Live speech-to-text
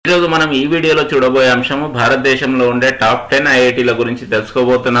ఈరోజు మనం ఈ వీడియోలో చూడబోయే అంశము భారతదేశంలో ఉండే టాప్ 10 ఐఐటీల గురించి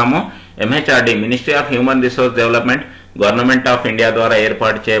తెలుసుకోబోతున్నాము. MHRD ministry of human resource development government of India ద్వారా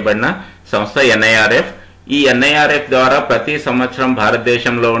ఏర్పాటు చేయబడిన సంస్థ ఎన్ఐఆర్ఎఫ్. ఈ ఎన్ఐఆర్ఎఫ్ ద్వారా ప్రతి సంవత్సరం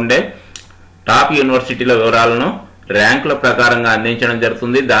భారతదేశంలో ఉండే టాప్ యూనివర్సిటీల వివరాలను ర్యాంకుల ప్రకారంగా అందించడం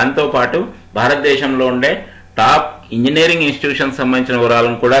జరుగుతుంది. దాంతో పాటు భారతదేశంలో ఉండే టాప్ ఇంజనీరింగ్ ఇన్స్టిట్యూషన్ సంబంధించిన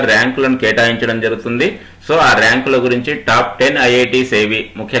వివరాలను కూడా ర్యాంకులను కేటాయించడం జరుగుతుంది. సో ఆ ర్యాంకుల గురించి టాప్ 10 ఐఐటీస్ ఏవి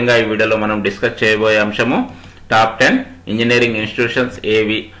ముఖ్యంగా ఈ వీడియోలో మనం డిస్కస్ చేయబోయే అంశము టాప్ 10 ఇంజనీరింగ్ ఇన్స్టిట్యూషన్స్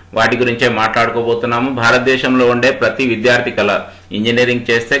ఏవి వాటి గురించే మాట్లాడుకోబోతున్నాము. భారతదేశంలో ఉండే ప్రతి విద్యార్థి కల ఇంజనీరింగ్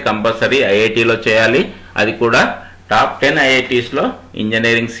చేస్తే కంపల్సరీ ఐఐటీలో చేయాలి, అది కూడా టాప్ 10 ఐఐటీస్ లో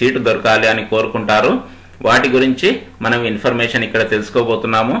ఇంజనీరింగ్ సీటు దొరకాలి అని కోరుకుంటారు. వాటి గురించి మనం ఇన్ఫర్మేషన్ ఇక్కడ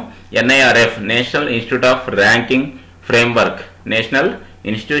తెలుసుకోబోతున్నాము. NIRF national institute of ranking framework, national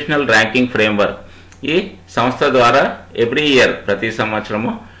institutional ranking framework. ఈ సంస్థ ద్వారా ఎవ్రీ ఇయర్ ప్రతి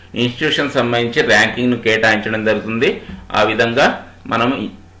సంవత్సరము ఇన్స్టిట్యూషన్ సంబంధించి ర్యాంకింగ్ ను కేటాయించడం జరుగుతుంది. ఆ విధంగా మనం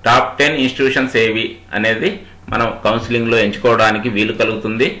టాప్ 10 ఇన్స్టిట్యూషన్స్ ఏవి అనేది మనం కౌన్సిలింగ్ లో ఎంచుకోవడానికి వీలు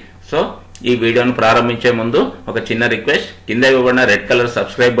కలుగుతుంది. సో ఈ వీడియోను ప్రారంభించే ముందు ఒక చిన్న రిక్వెస్ట్, కింద ఇవ్వబడిన రెడ్ కలర్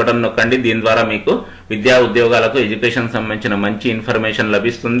సబ్స్క్రైబ్ బటన్ నొక్కండి. దీని ద్వారా మీకు విద్యా ఉద్యోగాలకు ఎడ్యుకేషన్ సంబంధించిన మంచి ఇన్ఫర్మేషన్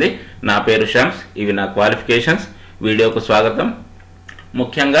లభిస్తుంది. నా పేరు షమ్స్, ఇవి నా క్వాలిఫికేషన్స్. వీడియోకు స్వాగతం.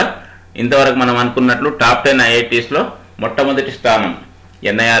 ముఖ్యంగా ఇంతవరకు మనం అనుకున్నట్లు టాప్ 10 ఐఐటీస్ లో మొట్టమొదటి స్థానం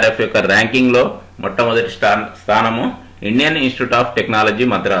ఎన్ఐఆర్ఎఫ్ యొక్క ర్యాంకింగ్ లో మొట్టమొదటి స్థానము Indian institute of technology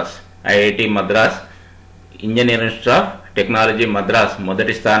Madras, IIT Madras. Indian institute of technology Madras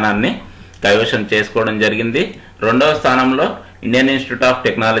మొదటి స్థానాన్ని కైవసం చేసుకోవడం జరిగింది. రెండవ స్థానంలో Indian institute of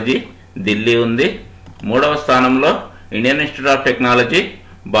technology Delhi ఉంది. మూడవ స్థానంలో Indian institute of technology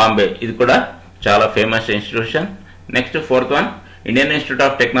Bombay, ఇది కూడా చాలా famous institution. Next fourth one Indian institute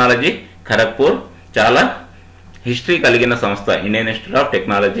of technology Kharagpur, చాలా హిస్టరీ కలిగిన సంస్థ Indian institute of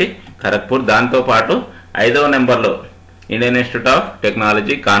technology Kharagpur. దాంతో పాటు 5వ నెంబర్లో Indian institute of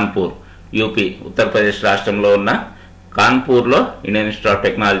technology Kanpur, UP Uttar Pradesh రాష్ట్రంలో ఉన్న కాన్పూర్ లో ఇండియన్ ఇన్స్టిట్యూట్ ఆఫ్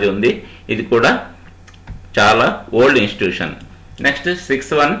టెక్నాలజీ ఉంది. ఇది కూడా చాలా old institution. Next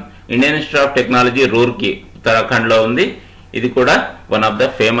 6th one Indian institute of technology Roorkee, Uttarakhand లో ఉంది. ఇది కూడా one of the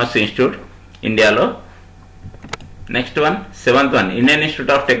famous institute ఇండియాలో. Next one 7th one Indian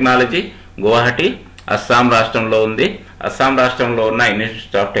institute of technology Guwahati, Assam రాష్ట్రంలో ఉంది. అస్సాం రాష్ట్రంలో ఉన్న Indian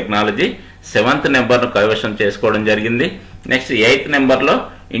institute of technology 7th number ను కైవసం చేసుకోవడం జరిగింది. నెక్స్ట్ 8th నెంబర్ లో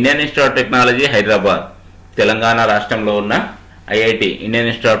Indian institute of technology Hyderabad, Telangana రాష్ట్రంలో ఉన్న IIT Indian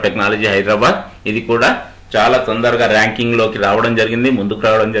institute of technology Hyderabad. ఇది కూడా చాలా తొందరగా ర్యాంకింగ్ లోకి రావడం జరిగింది, ముందుకు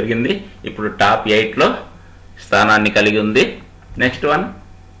రావడం జరిగింది. ఇప్పుడు టాప్ 8 లో స్థానాన్ని కలిగి ఉంది. నెక్స్ట్ వన్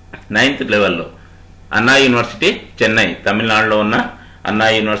 9th లెవెల్లో అన్నా యూనివర్సిటీ చెన్నై, తమిళనాడులో ఉన్న అన్నా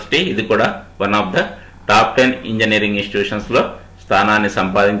యూనివర్సిటీ. ఇది కూడా one of the top 10 engineering institutions లో స్థానాన్ని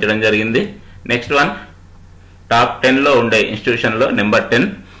సంపాదించడం జరిగింది. నెక్స్ట్ వన్ టాప్ 10 లో ఉండే ఇన్స్టిట్యూషన్ లో number 10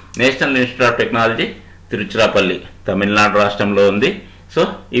 national institute of technology Tiruchirappalli, Tamil Nadu రాష్ట్రంలో ఉంది. సో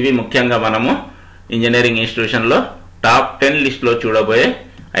ఇవి ముఖ్యంగా మనము ఇంజనీరింగ్ ఇన్స్టిట్యూషన్ లో టాప్ 10 లిస్ట్ లో చూడబోయే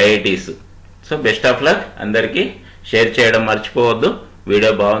IITs. So best of luck అందరికీ. షేర్ చేయడం మర్చిపోవద్దు.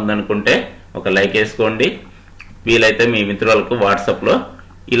 వీడియో బాగుందనుకుంటే ఒక లైక్ వేసుకోండి. వీలైతే మీ మిత్రులకు వాట్సాప్ లో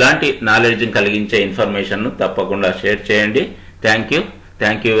ఇలాంటి నాలెడ్జ్ కలిగించే ఇన్ఫర్మేషన్ ను తప్పకుండా షేర్ చేయండి.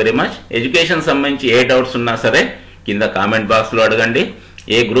 Thank you very much. Education సంబంధించి ఏ డౌట్స్ ఉన్నా సరే కింద కామెంట్ బాక్స్ లో అడగండి.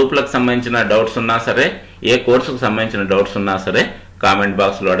 ఏ గ్రూప్లకు సంబంధించిన డౌట్స్ ఉన్నా సరే, ఏ కోర్సుకు సంబంధించిన డౌట్స్ ఉన్నా సరే కామెంట్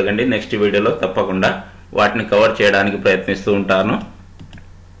బాక్స్ లో అడగండి. నెక్స్ట్ వీడియోలో తప్పకుండా వాటిని కవర్ చేయడానికి ప్రయత్నిస్తూ ఉంటాను.